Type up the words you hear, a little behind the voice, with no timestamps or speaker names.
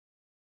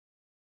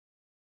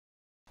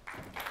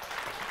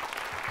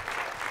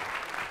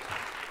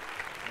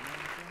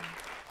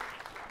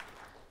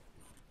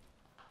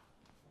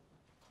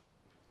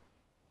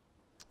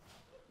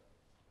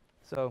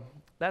So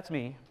that's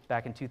me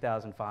back in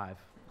 2005.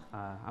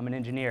 I'm an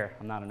engineer,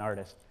 I'm not an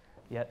artist.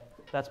 Yet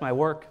that's my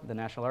work, the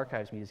National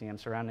Archives Museum,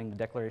 surrounding the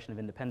Declaration of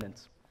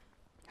Independence.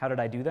 How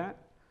did I do that?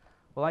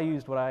 Well, I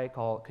used what I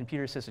call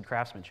computer-assisted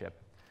craftsmanship,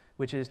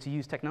 which is to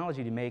use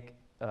technology to make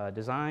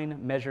design,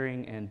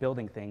 measuring, and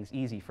building things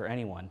easy for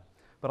anyone.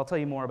 But I'll tell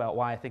you more about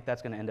why I think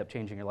that's going to end up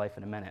changing your life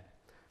in a minute.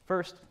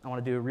 First, I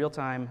want to do a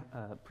real-time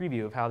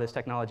preview of how this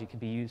technology can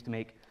be used to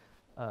make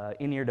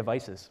in-ear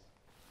devices.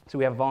 So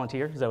we have a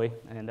volunteer, Zoe,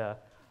 and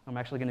I'm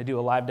actually going to do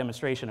a live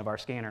demonstration of our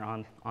scanner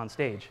on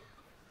stage.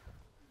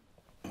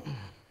 So,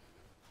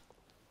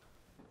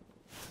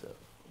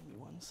 give me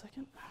 1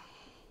 second.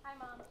 Hi,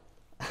 Mom.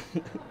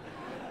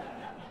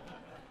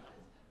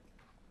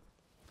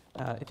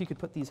 If you could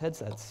put these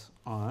headsets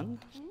on.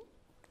 Mm-hmm.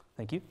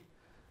 Thank you.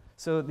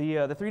 So the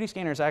 3D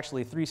scanner is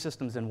actually 3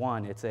 systems in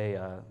one. It's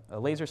a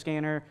laser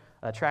scanner,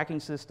 a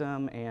tracking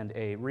system, and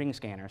a ring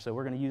scanner. So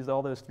we're going to use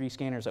all those 3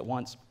 scanners at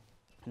once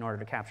in order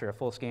to capture a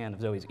full scan of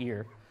Zoe's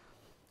ear.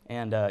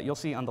 And you'll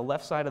see on the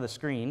left side of the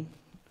screen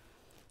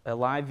a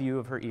live view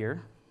of her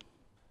ear.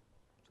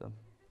 So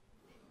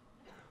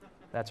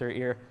that's her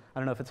ear. I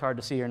don't know if it's hard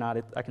to see or not.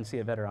 I can see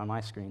it better on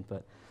my screen.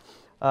 But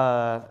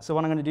so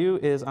what I'm going to do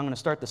is I'm going to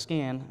start the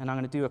scan, and I'm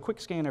going to do a quick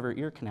scan of her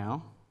ear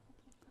canal.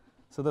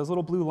 So those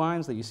little blue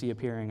lines that you see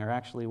appearing are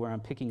actually where I'm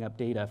picking up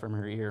data from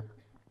her ear.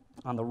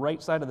 On the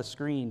right side of the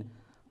screen,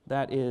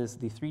 that is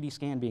the 3D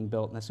scan being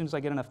built. And as soon as I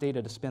get enough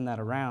data to spin that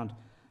around,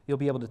 you'll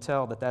be able to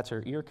tell that that's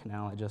her ear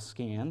canal I just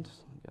scanned.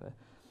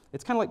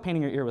 It's kind of like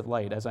painting your ear with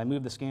light. As I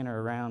move the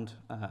scanner around,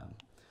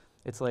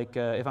 it's like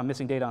if I'm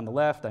missing data on the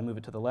left, I move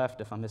it to the left.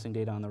 If I'm missing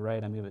data on the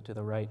right, I move it to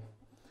the right.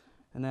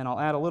 And then I'll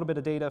add a little bit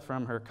of data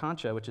from her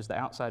concha, which is the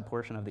outside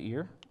portion of the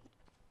ear.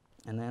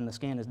 And then the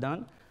scan is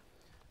done.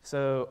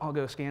 So I'll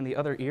go scan the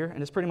other ear,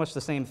 and it's pretty much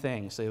the same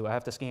thing. So I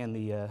have to scan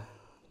the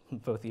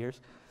both ears.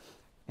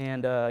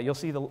 And you'll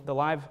see the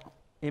live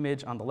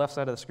image on the left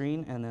side of the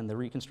screen, and then the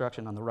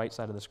reconstruction on the right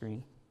side of the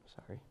screen.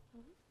 Sorry.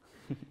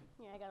 Mm-hmm.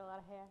 Yeah, I got a lot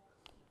of hair.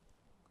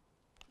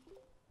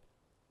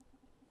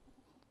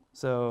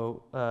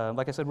 So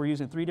like I said, we're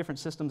using 3 different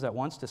systems at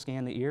once to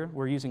scan the ear.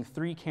 We're using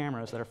 3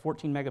 cameras that are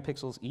 14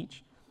 megapixels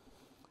each.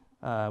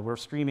 We're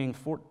streaming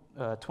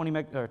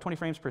 20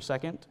 frames per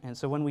second, and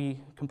so when we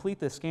complete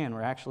this scan,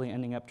 we're actually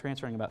ending up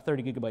transferring about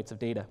 30 gigabytes of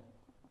data.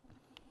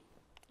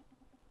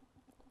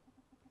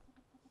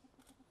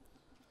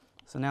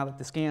 So now that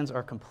the scans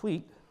are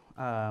complete,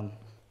 I'm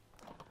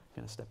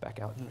going to step back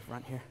out in the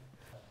front here.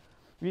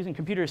 We're using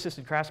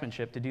computer-assisted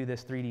craftsmanship to do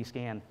this 3D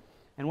scan.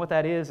 And what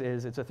that is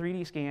it's a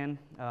 3D scan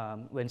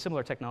in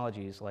similar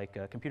technologies like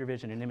computer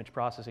vision and image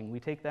processing. We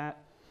take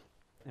that,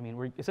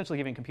 we're essentially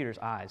giving computers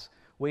eyes,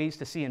 ways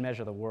to see and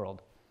measure the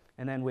world.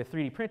 And then with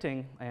 3D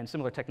printing and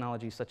similar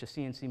technologies such as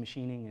CNC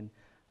machining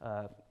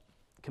and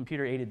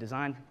computer-aided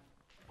design,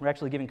 we're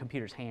actually giving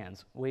computers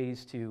hands,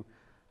 ways to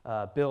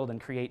build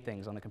and create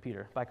things on the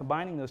computer. By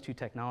combining those 2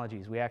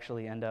 technologies, we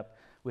actually end up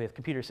with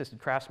computer-assisted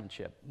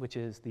craftsmanship, which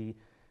is the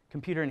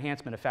computer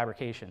enhancement of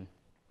fabrication.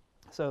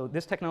 So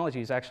this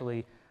technology is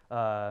actually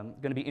going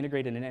to be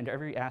integrated into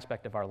every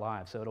aspect of our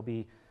lives. So it'll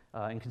be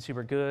in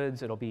consumer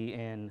goods, it'll be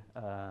in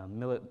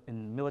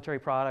military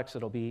products,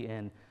 it'll be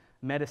in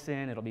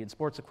medicine, it'll be in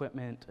sports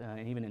equipment,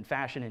 and even in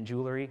fashion and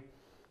jewelry.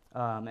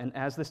 And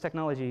as this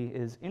technology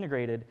is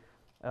integrated,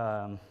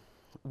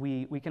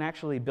 we can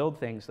actually build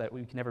things that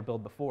we can never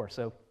build before.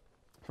 So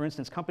for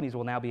instance, companies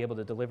will now be able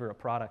to deliver a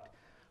product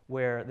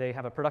where they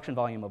have a production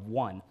volume of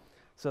 1.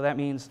 So that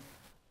means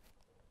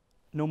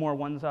no more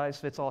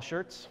one-size-fits-all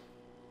shirts.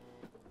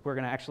 We're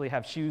going to actually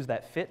have shoes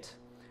that fit,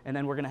 and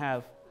then we're going to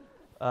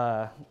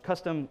have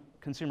custom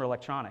consumer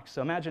electronics.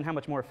 So imagine how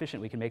much more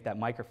efficient we can make that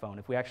microphone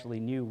if we actually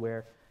knew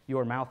where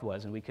your mouth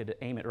was and we could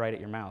aim it right at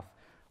your mouth.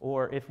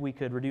 Or if we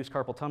could reduce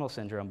carpal tunnel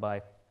syndrome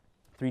by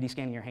 3D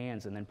scanning your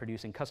hands and then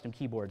producing custom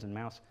keyboards and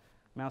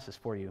mouses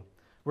for you.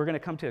 We're going to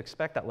come to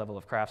expect that level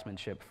of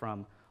craftsmanship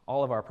from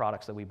all of our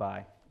products that we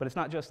buy. But it's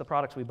not just the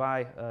products we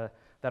buy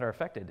that are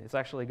affected. It's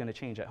actually going to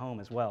change at home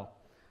as well.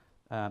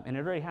 And it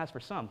already has for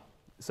some.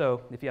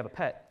 So if you have a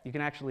pet, you can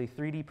actually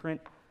 3D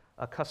print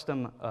a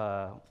custom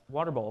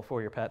water bowl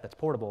for your pet that's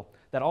portable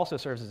that also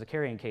serves as a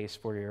carrying case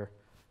for your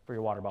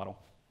water bottle.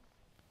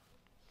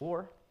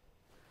 Or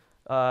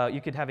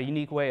you could have a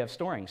unique way of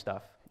storing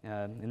stuff.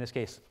 In this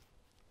case,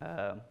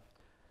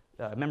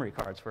 memory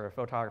cards for a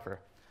photographer.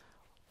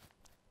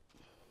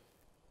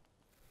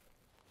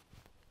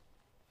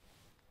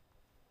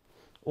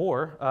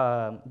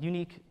 Or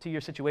unique to your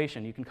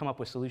situation, you can come up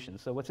with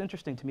solutions. So what's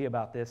interesting to me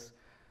about this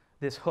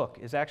hook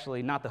is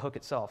actually not the hook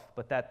itself,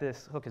 but that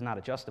this hook is not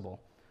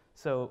adjustable.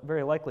 So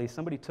very likely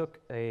somebody took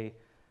a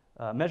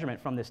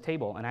measurement from this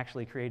table and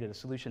actually created a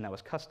solution that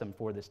was custom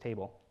for this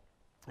table.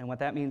 And what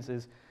that means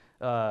is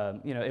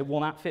it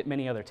will not fit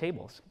many other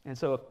tables. And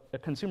so a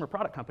consumer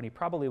product company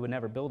probably would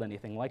never build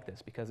anything like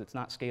this because it's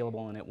not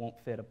scalable and it won't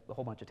fit a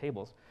whole bunch of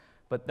tables.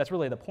 But that's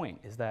really the point,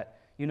 is that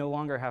you no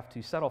longer have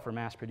to settle for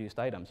mass-produced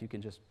items. You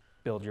can just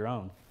build your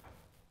own.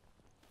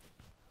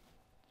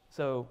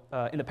 So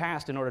in the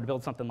past, in order to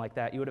build something like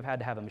that, you would have had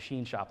to have a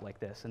machine shop like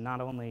this. And not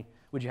only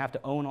would you have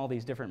to own all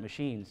these different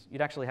machines,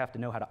 you'd actually have to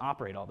know how to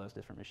operate all those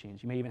different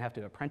machines. You may even have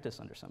to apprentice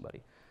under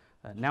somebody.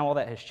 Now all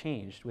that has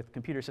changed. With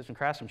computer system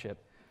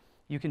craftsmanship,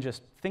 you can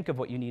just think of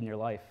what you need in your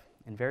life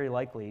and very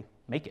likely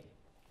make it.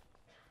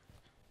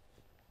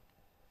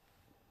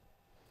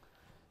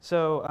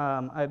 So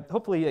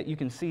hopefully you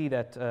can see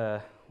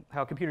that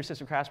how computer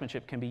system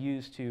craftsmanship can be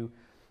used to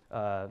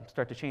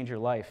start to change your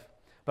life.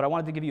 But I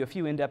wanted to give you a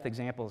few in-depth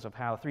examples of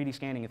how 3D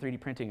scanning and 3D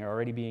printing are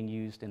already being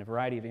used in a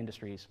variety of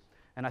industries.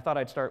 And I thought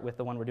I'd start with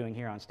the one we're doing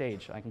here on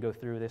stage. I can go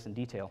through this in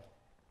detail.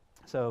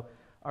 So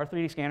our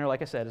 3D scanner,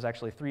 like I said, is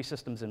actually 3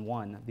 systems in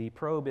one. The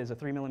probe is a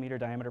 3mm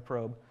diameter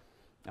probe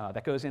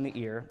that goes in the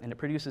ear, and it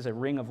produces a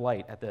ring of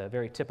light at the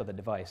very tip of the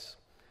device.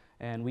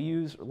 And we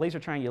use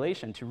laser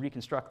triangulation to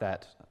reconstruct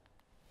that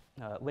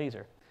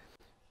laser.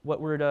 I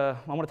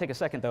want to take a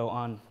second, though,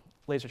 on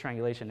laser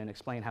triangulation and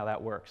explain how that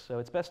works. So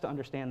it's best to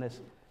understand this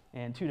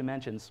in 2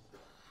 dimensions.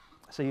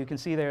 So you can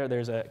see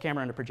there's a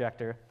camera and a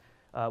projector.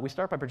 We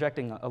start by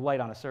projecting a light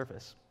on a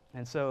surface.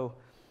 And so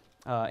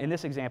in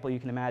this example, you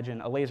can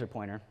imagine a laser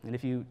pointer. And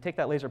if you take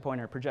that laser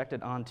pointer, project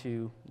it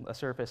onto a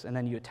surface, and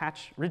then you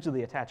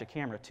rigidly attach a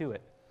camera to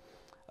it,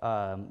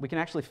 we can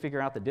actually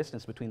figure out the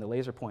distance between the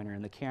laser pointer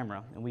and the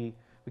camera. And we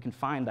can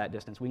find that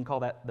distance. We can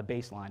call that the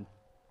baseline.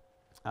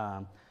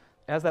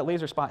 As that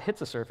laser spot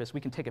hits the surface,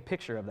 we can take a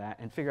picture of that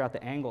and figure out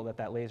the angle that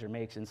that laser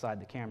makes inside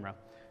the camera.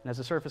 And as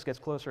the surface gets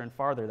closer and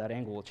farther, that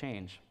angle will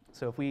change.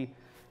 So if we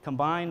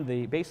combine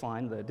the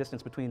baseline, the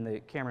distance between the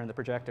camera and the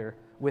projector,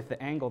 with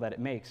the angle that it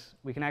makes,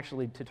 we can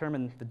actually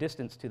determine the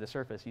distance to the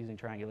surface using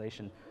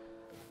triangulation.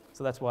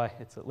 So that's why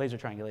it's a laser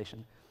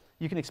triangulation.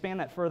 You can expand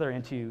that further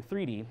into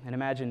 3D and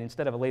imagine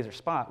instead of a laser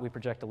spot, we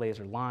project a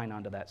laser line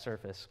onto that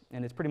surface.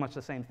 And it's pretty much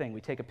the same thing.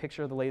 We take a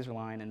picture of the laser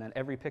line, and then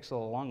every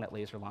pixel along that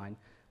laser line,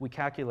 we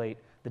calculate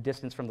the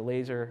distance from the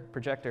laser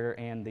projector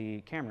and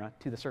the camera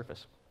to the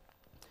surface.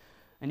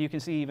 And you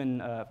can see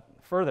even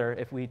further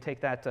if we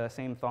take that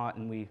same thought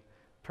and we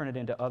turn it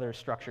into other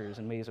structures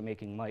and ways of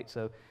making light.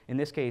 So in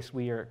this case,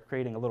 we are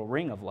creating a little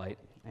ring of light,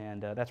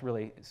 and that's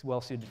really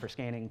well suited for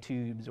scanning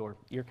tubes or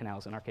ear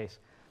canals in our case.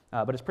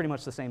 But it's pretty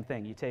much the same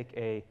thing. You take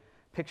a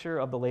picture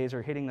of the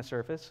laser hitting the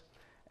surface,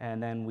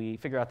 and then we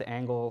figure out the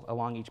angle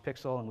along each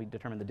pixel, and we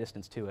determine the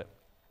distance to it.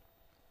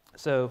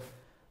 So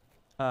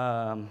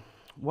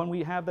when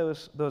we have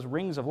those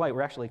rings of light,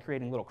 we're actually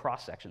creating little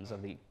cross sections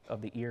of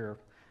the ear.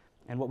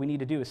 And what we need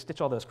to do is stitch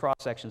all those cross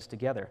sections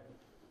together.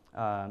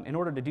 In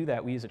order to do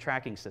that, we use a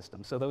tracking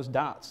system. So those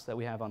dots that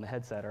we have on the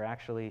headset are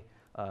actually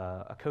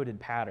a coded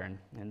pattern.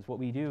 And what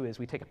we do is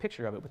we take a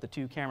picture of it with the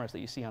 2 cameras that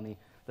you see on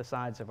the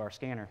sides of our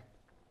scanner.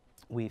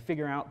 We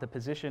figure out the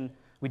position,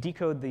 we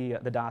decode the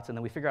dots, and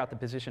then we figure out the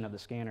position of the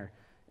scanner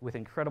with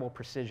incredible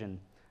precision.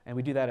 And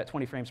we do that at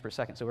 20 frames per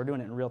second, so we're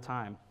doing it in real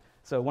time.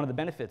 So one of the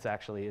benefits,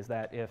 actually, is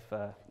that if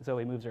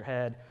Zoe moves her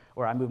head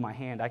or I move my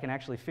hand, I can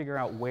actually figure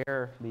out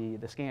where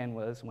the scan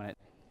was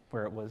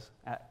where it was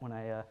at when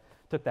I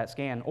took that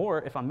scan.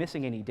 Or if I'm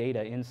missing any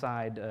data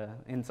inside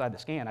the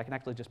scan, I can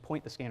actually just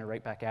point the scanner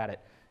right back at it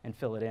and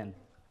fill it in.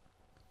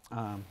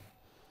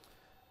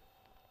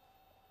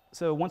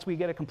 So once we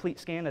get a complete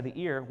scan of the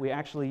ear, we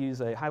actually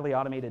use a highly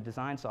automated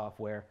design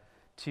software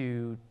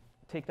to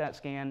take that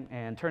scan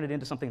and turn it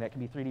into something that can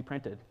be 3D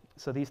printed.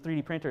 So these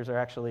 3D printers are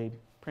actually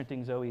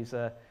printing Zoe's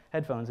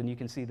headphones, and you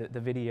can see the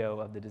video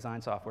of the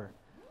design software.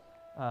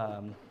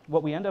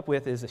 What we end up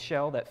with is a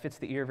shell that fits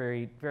the ear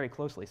very, very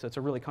closely. So it's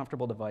a really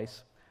comfortable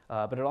device,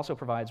 but it also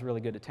provides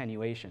really good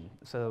attenuation.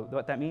 So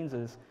what that means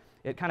is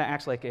it kind of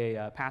acts like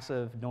a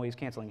passive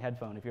noise-canceling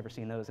headphone. If you've ever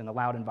seen those in a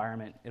loud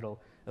environment, it'll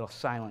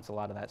silence a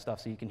lot of that stuff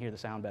so you can hear the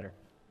sound better.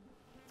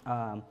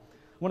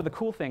 One of the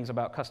cool things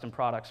about custom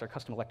products or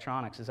custom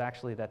electronics is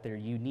actually that they're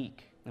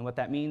unique. And what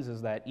that means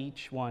is that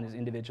each one is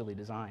individually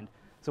designed.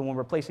 So when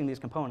we're placing these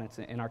components,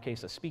 in our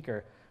case a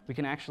speaker, we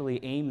can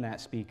actually aim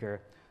that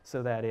speaker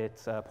so that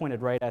it's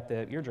pointed right at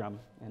the eardrum,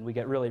 and we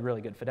get really,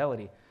 really good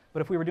fidelity.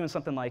 But if we were doing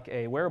something like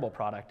a wearable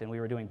product and we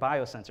were doing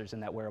biosensors in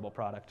that wearable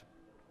product,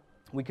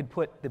 we could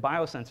put the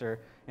biosensor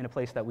in a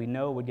place that we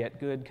know would get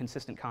good,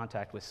 consistent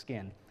contact with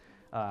skin.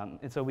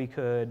 And so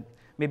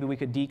maybe we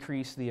could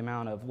decrease the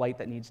amount of light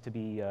that needs to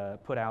be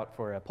put out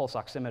for a pulse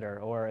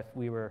oximeter, or if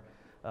we were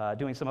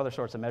doing some other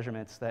sorts of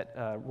measurements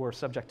that were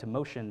subject to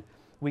motion,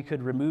 we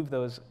could remove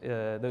those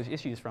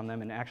issues from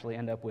them and actually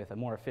end up with a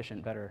more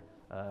efficient, better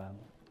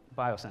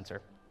biosensor.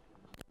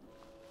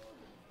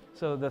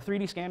 So the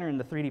 3D scanner and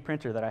the 3D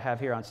printer that I have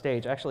here on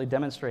stage actually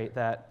demonstrate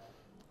that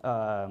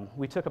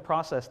we took a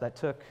process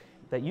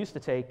that used to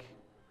take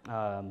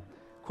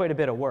quite a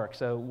bit of work.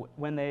 So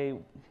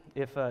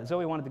if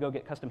Zoe wanted to go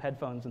get custom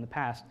headphones in the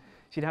past,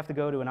 she'd have to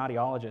go to an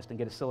audiologist and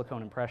get a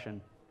silicone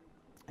impression.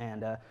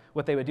 And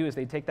what they would do is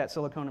they'd take that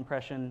silicone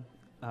impression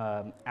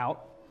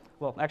out.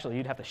 Well, actually,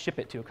 you'd have to ship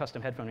it to a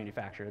custom headphone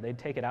manufacturer. They'd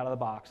take it out of the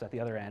box at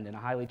the other end, and a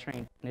highly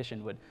trained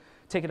technician would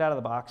take it out of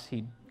the box.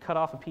 He'd cut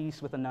off a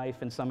piece with a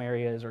knife in some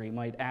areas, or he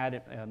might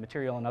add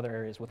material in other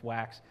areas with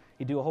wax.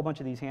 He'd do a whole bunch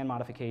of these hand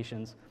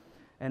modifications.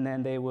 and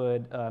then they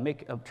would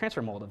make a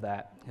transfer mold of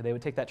that. They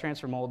would take that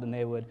transfer mold and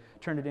they would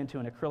turn it into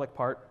an acrylic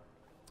part,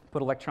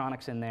 put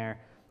electronics in there,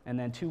 and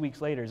then 2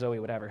 weeks later, Zoe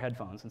would have her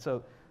headphones. And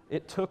so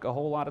it took a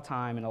whole lot of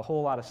time and a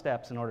whole lot of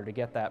steps in order to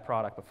get that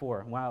product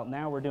before. While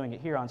now we're doing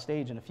it here on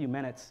stage in a few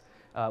minutes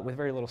with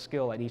very little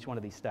skill at each one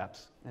of these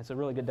steps. And it's a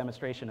really good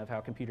demonstration of how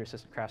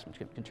computer-assisted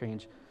craftsmanship can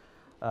change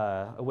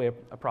a way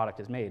a product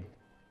is made.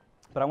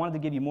 But I wanted to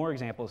give you more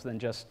examples than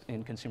just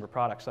in consumer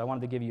products. So I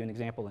wanted to give you an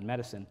example in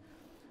medicine.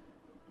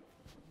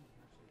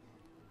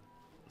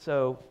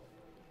 So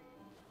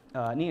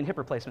knee and hip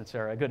replacements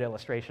are a good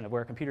illustration of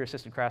where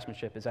computer-assisted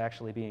craftsmanship is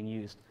actually being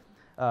used.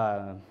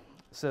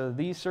 So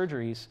these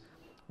surgeries,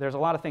 there's a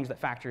lot of things that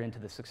factor into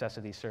the success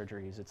of these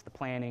surgeries. It's the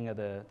planning of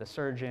the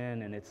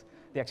surgeon, and it's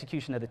the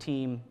execution of the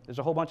team. There's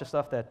a whole bunch of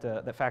stuff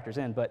that factors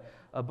in, but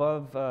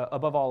above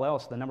all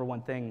else, the number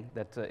one thing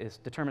that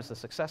determines the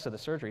success of the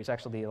surgery is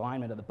actually the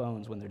alignment of the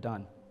bones when they're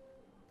done.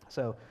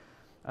 So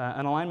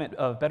an alignment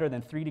of better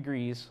than 3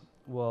 degrees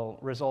will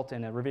result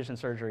in a revision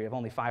surgery of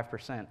only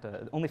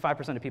 5%. Only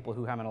 5% of people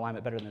who have an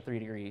alignment better than 3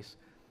 degrees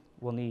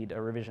will need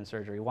a revision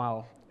surgery,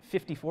 while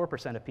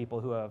 54% of people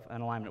who have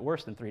an alignment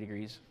worse than 3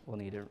 degrees will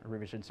need a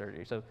revision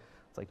surgery. So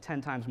it's like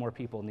 10 times more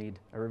people need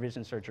a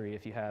revision surgery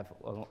if you have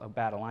a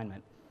bad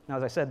alignment. Now,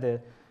 as I said,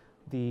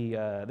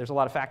 there's a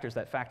lot of factors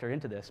that factor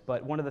into this,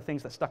 but one of the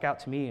things that stuck out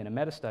to me in a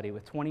meta-study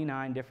with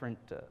 29 different,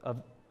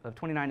 of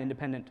 29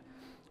 independent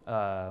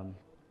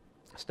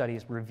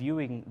studies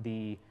reviewing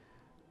the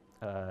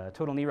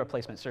total knee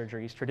replacement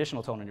surgeries,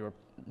 traditional total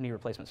knee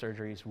replacement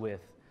surgeries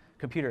with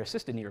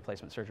computer-assisted knee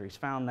replacement surgeries,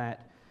 found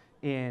that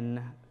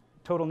in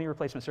total knee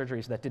replacement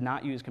surgeries that did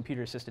not use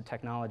computer-assisted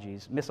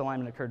technologies,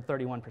 misalignment occurred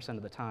 31%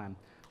 of the time,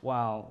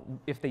 while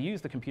if they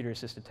used the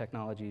computer-assisted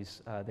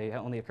technologies, they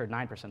only occurred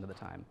 9% of the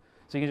time.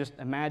 So you can just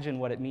imagine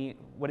what it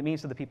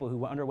means to the people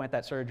who underwent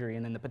that surgery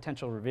and then the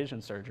potential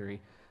revision surgery,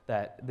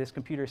 that this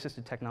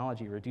computer-assisted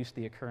technology reduced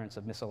the occurrence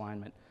of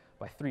misalignment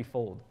by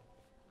 3-fold.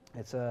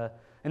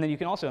 And then you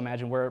can also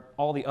imagine where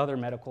all the other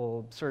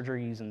medical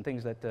surgeries and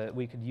things that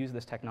we could use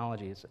this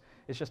technology.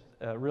 It's just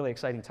a really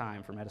exciting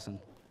time for medicine.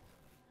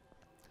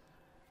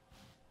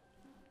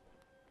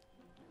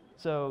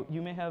 So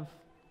you may have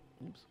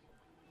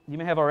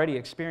already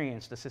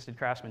experienced assisted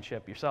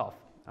craftsmanship yourself.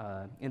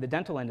 In the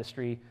dental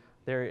industry,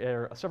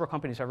 there are several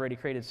companies have already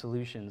created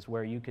solutions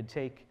where you could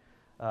take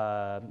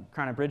crown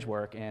and bridge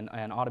work and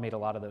automate a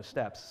lot of those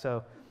steps.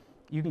 So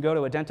you can go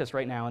to a dentist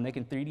right now and they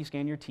can 3D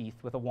scan your teeth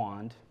with a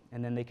wand,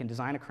 and then they can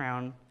design a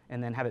crown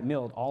and then have it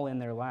milled all in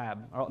their lab,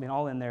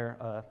 all in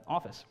their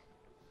office.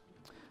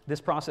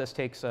 This process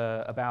takes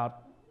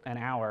about an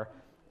hour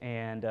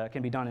and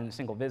can be done in a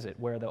single visit,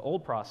 where the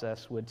old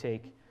process would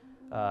take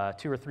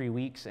 2 or 3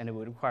 weeks, and it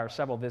would require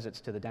several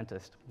visits to the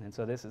dentist. And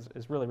so this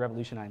is really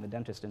revolutionizing the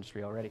dentist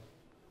industry already.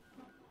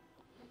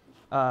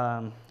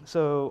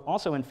 So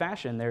also in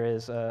fashion, there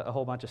is a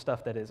whole bunch of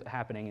stuff that is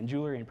happening. In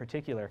jewelry in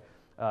particular,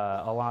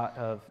 a lot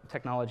of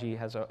technology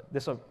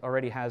this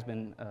already has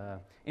been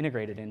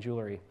integrated in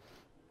jewelry.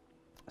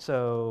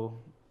 So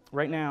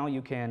right now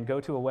you can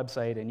go to a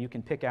website and you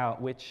can pick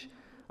out which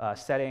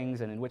settings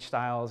and in which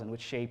styles and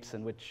which shapes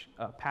and which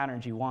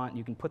patterns you want.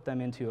 You can put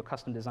them into a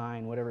custom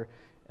design, whatever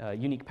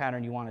unique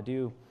pattern you want to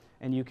do,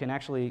 and you can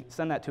actually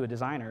send that to a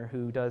designer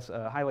who does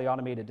highly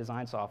automated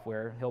design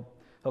software.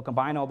 He'll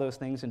combine all those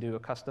things into a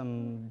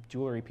custom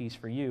jewelry piece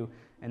for you,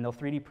 and they'll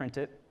 3D print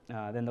it.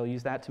 Then they'll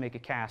use that to make a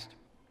cast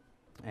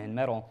in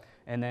metal,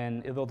 and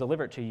then they'll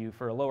deliver it to you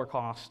for a lower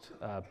cost,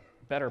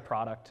 better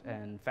product,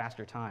 and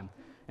faster time.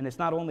 And it's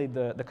not only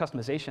the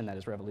customization that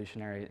is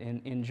revolutionary.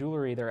 In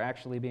jewelry, they're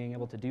actually being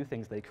able to do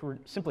things they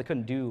simply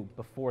couldn't do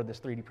before this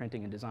 3D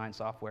printing and design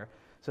software.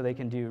 So they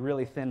can do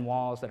really thin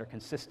walls that are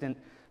consistent.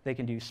 They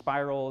can do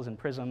spirals and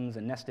prisms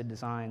and nested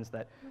designs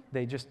that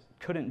they just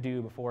couldn't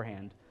do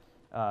beforehand.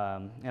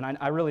 And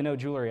I really know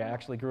jewelry. I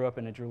actually grew up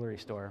in a jewelry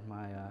store.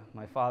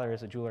 My father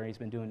is a jeweler. He's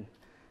been doing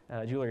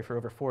jewelry for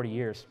over 40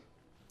 years.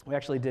 We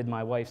actually did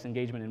my wife's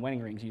engagement and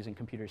wedding rings using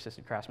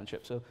computer-assisted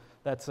craftsmanship. So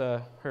that's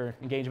her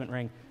engagement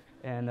ring.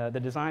 And the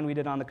design we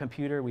did on the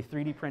computer, we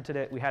 3D printed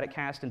it, we had it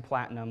cast in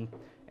platinum,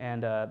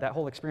 and that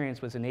whole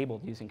experience was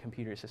enabled using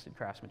computer-assisted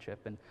craftsmanship.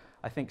 And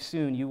I think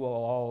soon you will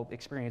all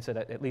experience it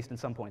at least in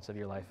some points of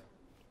your life.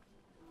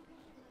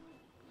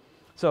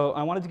 So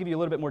I wanted to give you a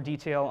little bit more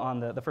detail on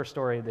the first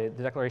story, the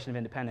Declaration of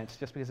Independence,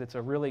 just because it's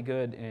a really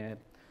good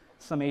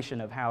summation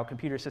of how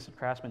computer-assisted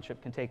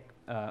craftsmanship can take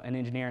an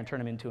engineer and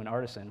turn him into an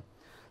artisan.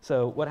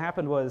 So what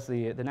happened was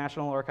the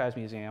National Archives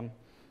Museum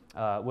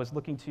was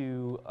looking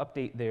to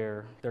update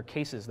their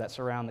cases that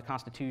surround the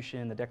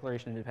Constitution, the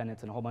Declaration of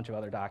Independence, and a whole bunch of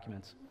other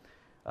documents.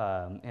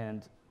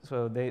 And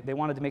so they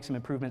wanted to make some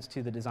improvements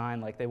to the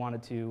design, like they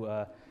wanted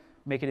to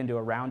make it into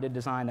a rounded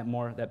design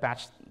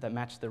that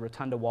matched the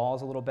rotunda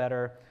walls a little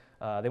better.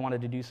 They wanted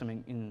to do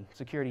some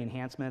security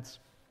enhancements.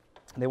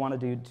 They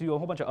wanted to do a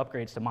whole bunch of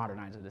upgrades to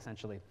modernize it,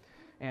 essentially.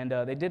 And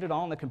they did it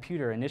all on the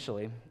computer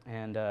initially.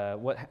 And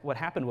what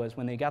happened was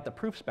when they got the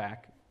proofs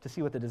back to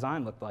see what the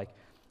design looked like,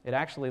 it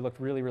actually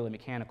looked really, really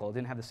mechanical. It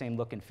didn't have the same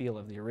look and feel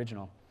of the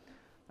original.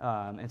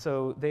 And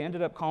so they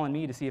ended up calling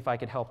me to see if I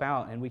could help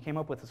out, and we came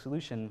up with a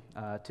solution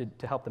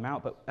to help them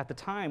out. But at the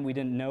time, we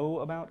didn't know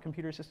about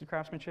computer-assisted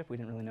craftsmanship. We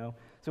didn't really know.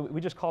 So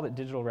we just called it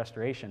digital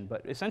restoration.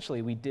 But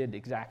essentially, we did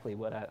exactly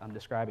what I'm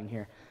describing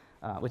here,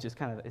 which is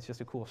kind of, it's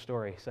just a cool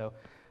story. So,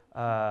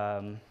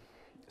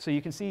 so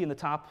you can see in the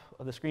top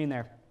of the screen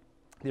there,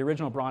 the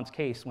original bronze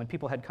case. When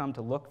people had come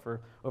to look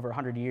for over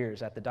 100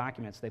 years at the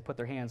documents, they put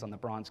their hands on the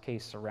bronze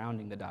case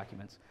surrounding the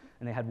documents,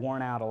 and they had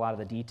worn out a lot of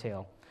the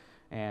detail.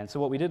 And so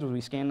what we did was we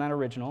scanned that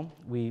original,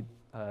 we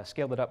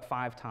scaled it up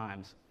 5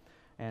 times,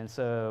 and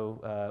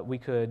so we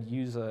could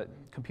use a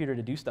computer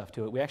to do stuff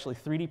to it. We actually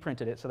 3D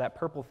printed it, so that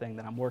purple thing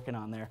that I'm working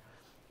on there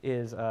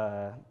is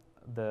the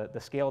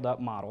scaled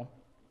up model.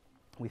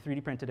 We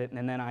 3D printed it,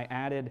 and then I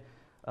added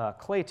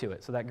clay to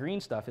it. So that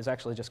green stuff is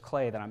actually just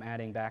clay that I'm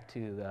adding back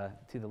to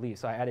the leaves.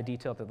 So I added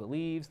detail to the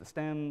leaves, the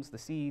stems, the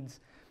seeds,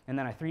 and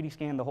then I 3D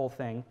scanned the whole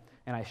thing,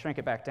 and I shrank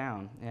it back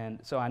down. And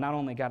so I not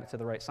only got it to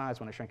the right size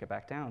when I shrank it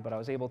back down, but I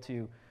was able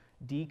to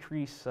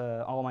decrease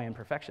all my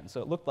imperfections.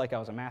 So it looked like I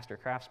was a master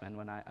craftsman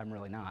when I'm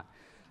really not.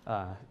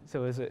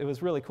 So it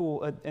was really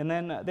cool. And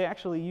then they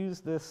actually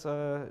used this,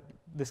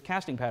 this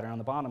casting pattern on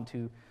the bottom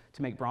to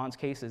make bronze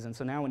cases. And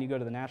so now when you go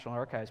to the National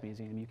Archives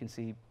Museum, you can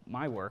see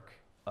my work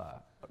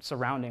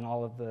surrounding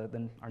all of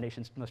our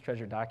nation's most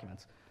treasured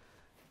documents.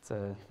 It's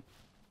a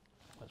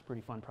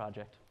pretty fun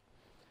project.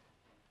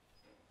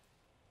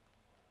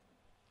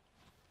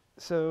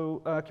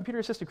 So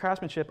computer-assisted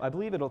craftsmanship, I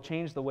believe it'll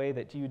change the way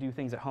that you do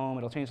things at home.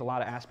 It'll change a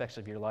lot of aspects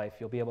of your life.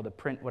 You'll be able to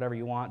print whatever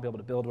you want, be able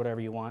to build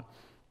whatever you want.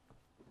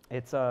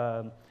 It's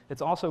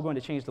also going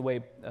to change the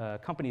way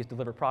companies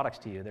deliver products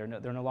to you. They're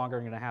no longer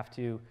going to have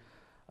to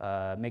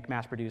make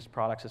mass-produced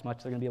products as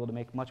much. They're going to be able to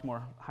make much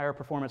more higher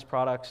performance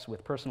products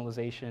with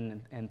personalization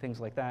and things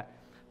like that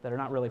that are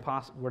not really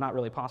were not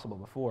really possible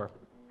before.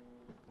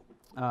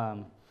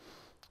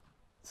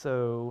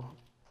 So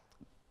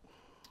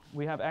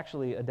we have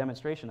actually a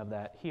demonstration of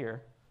that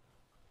here.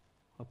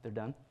 Hope they're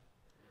done.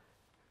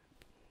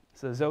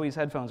 So Zoe's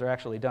headphones are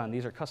actually done.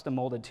 These are custom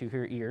molded to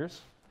her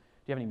ears.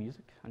 Do you have any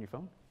music on your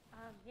phone?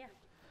 Yeah.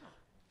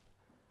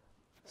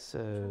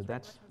 So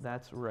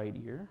that's right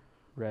ear.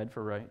 Red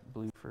for right,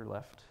 blue for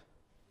left.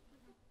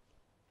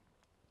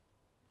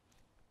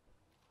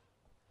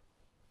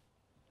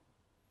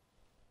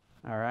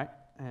 All right,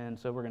 and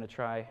so we're going to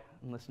try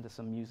and listen to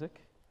some music.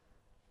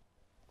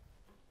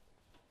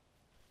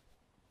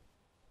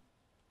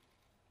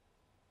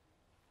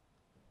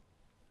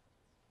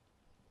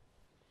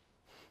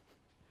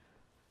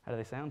 How do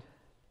they sound?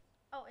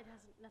 Oh, it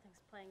hasn't. Nothing's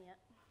playing yet.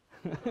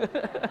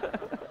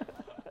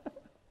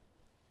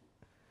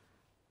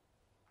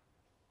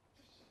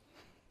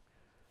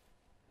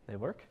 They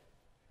work?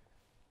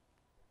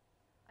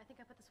 I think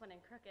I put this one in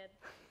crooked.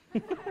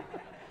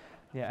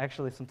 Yeah,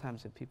 actually,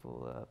 sometimes if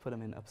people put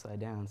them in upside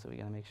down, so we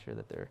got to make sure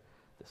that they're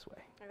this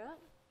way. Like that?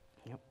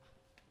 Yep.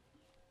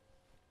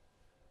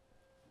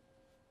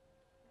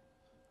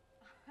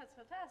 That's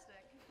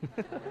fantastic.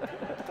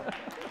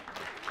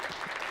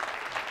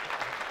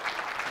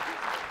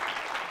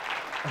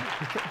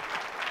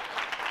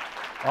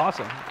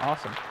 Awesome,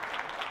 awesome.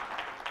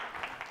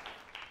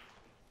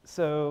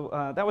 So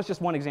that was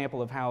just one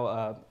example of how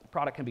a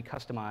product can be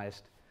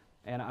customized,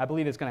 and I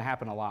believe it's going to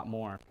happen a lot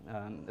more.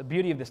 The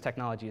beauty of this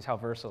technology is how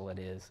versatile it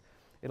is.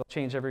 It'll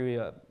change every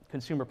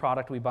consumer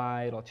product we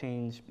buy. It'll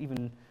change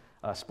even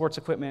sports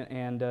equipment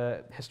and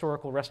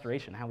historical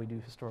restoration, how we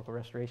do historical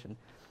restoration.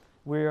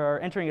 We are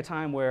entering a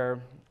time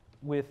where,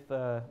 we're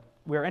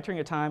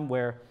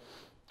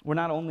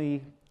not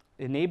only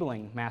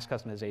enabling mass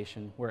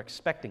customization, we're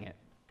expecting it.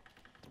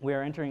 We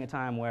are entering a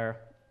time where,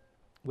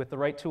 with the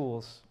right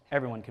tools,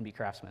 everyone can be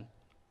craftsmen.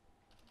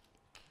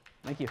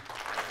 Thank you.